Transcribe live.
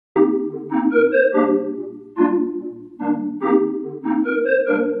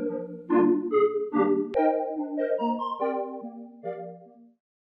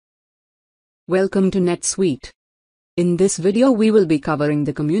Welcome to NetSuite. In this video we will be covering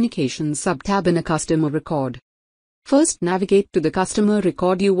the Communications subtab in a customer record. First, navigate to the customer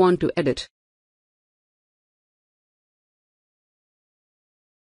record you want to edit.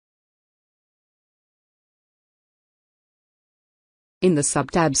 In the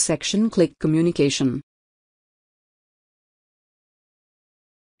Subtabs section, click Communication.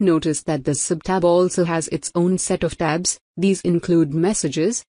 Notice that this subtab also has its own set of tabs. These include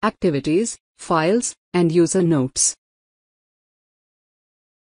Messages, Activities, Files, and User Notes.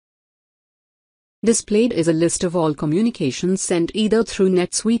 Displayed is a list of all communications sent either through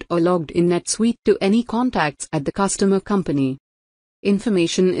NetSuite or logged in NetSuite to any contacts at the customer company.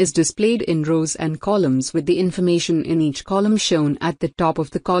 Information is displayed in rows and columns with the information in each column shown at the top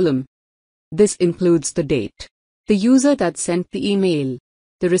of the column. This includes the date, the user that sent the email,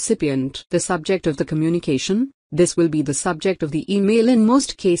 the recipient, the subject of the communication. This will be the subject of the email in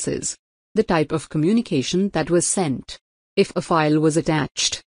most cases, the type of communication that was sent, if a file was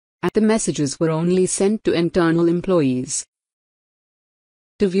attached, and the messages were only sent to internal employees.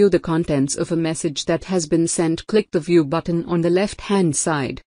 To view the contents of a message that has been sent, click the View button on the left-hand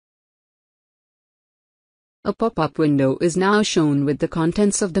side. A pop-up window is now shown with the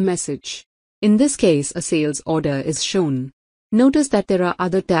contents of the message. In this case, a sales order is shown. Notice that there are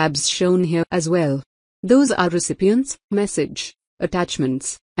other tabs shown here as well. Those are Recipients, Message,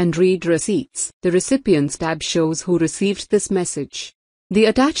 Attachments, and Read Receipts. The Recipients tab shows who received this message. The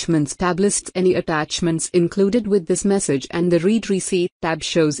Attachments tab lists any attachments included with this message, and the Read Receipt tab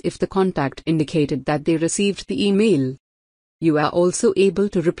shows if the contact indicated that they received the email. You are also able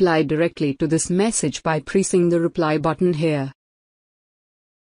to reply directly to this message by pressing the Reply button here.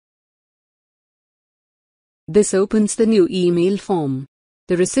 This opens the new email form.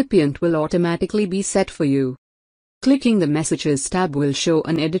 The recipient will automatically be set for you. Clicking the Messages tab will show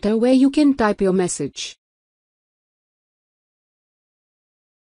an editor where you can type your message.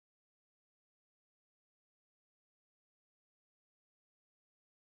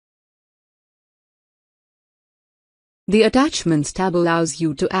 The Attachments tab allows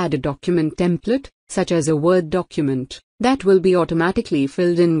you to add a document template, such as a Word document, that will be automatically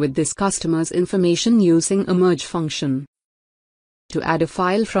filled in with this customer's information using a merge function. To add a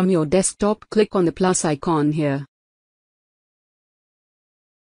file from your desktop, click on the plus icon here.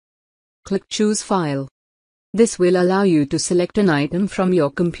 Click Choose File. This will allow you to select an item from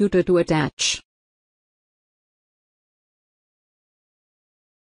your computer to attach.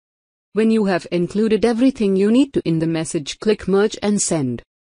 When you have included everything you need to in the message, click Merge and Send.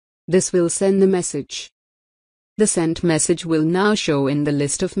 This will send the message. The sent message will now show in the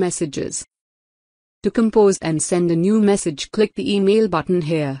list of messages. To compose and send a new message, click the Email button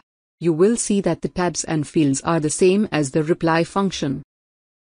here. You will see that the tabs and fields are the same as the reply function.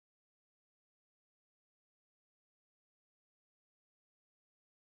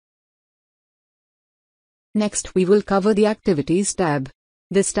 Next, we will cover the Activities tab.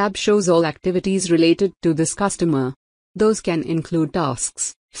 This tab shows all activities related to this customer. Those can include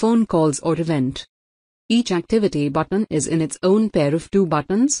tasks, phone calls, or event. Each activity button is in its own pair of two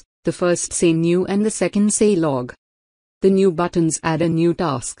buttons. The first say New and the second say Log. The new buttons add a new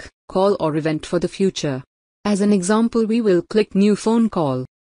task, call, or event for the future. As an example, we will click New Phone Call.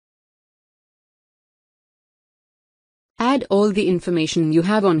 Add all the information you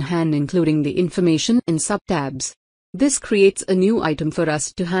have on hand, including the information in subtabs. This creates a new item for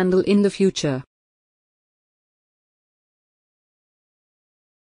us to handle in the future.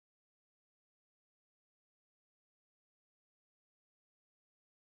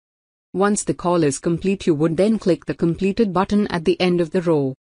 Once the call is complete, you would then click the Completed button at the end of the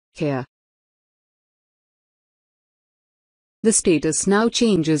row, here. The status now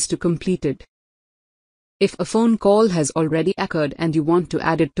changes to Completed. If a phone call has already occurred and you want to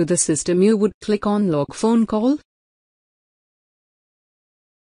add it to the system, you would click on Log Phone Call.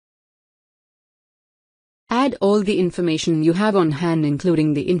 Add all the information you have on hand,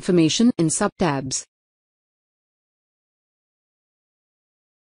 including the information in subtabs.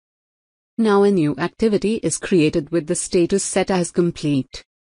 Now a new activity is created with the status set as complete.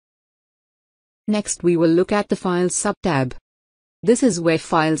 Next, we will look at the Files subtab. This is where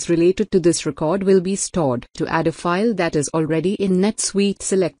files related to this record will be stored. To add a file that is already in NetSuite,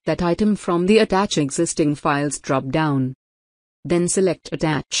 select that item from the Attach Existing Files drop-down. Then select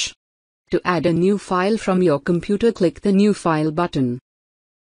Attach. To add a new file from your computer, click the New File button.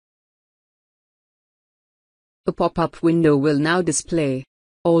 A pop-up window will now display.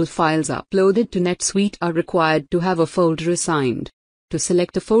 All files uploaded to NetSuite are required to have a folder assigned. To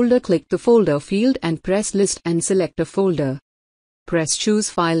select a folder, click the folder field and press List and select a folder. Press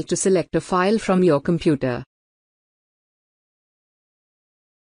Choose File to select a file from your computer.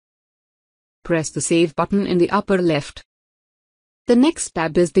 Press the Save button in the upper left. The next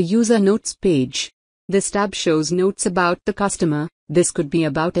tab is the User Notes page. This tab shows notes about the customer. This could be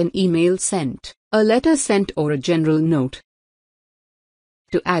about an email sent, a letter sent, or a general note.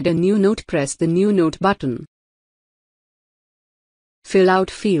 To add a new note, press the New Note button. Fill out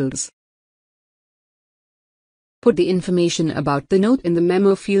fields. Put the information about the note in the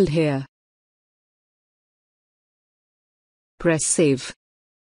memo field here. Press Save.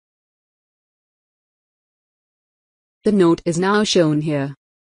 The note is now shown here.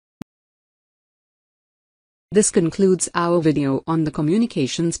 This concludes our video on the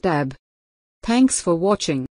Communications tab. Thanks for watching.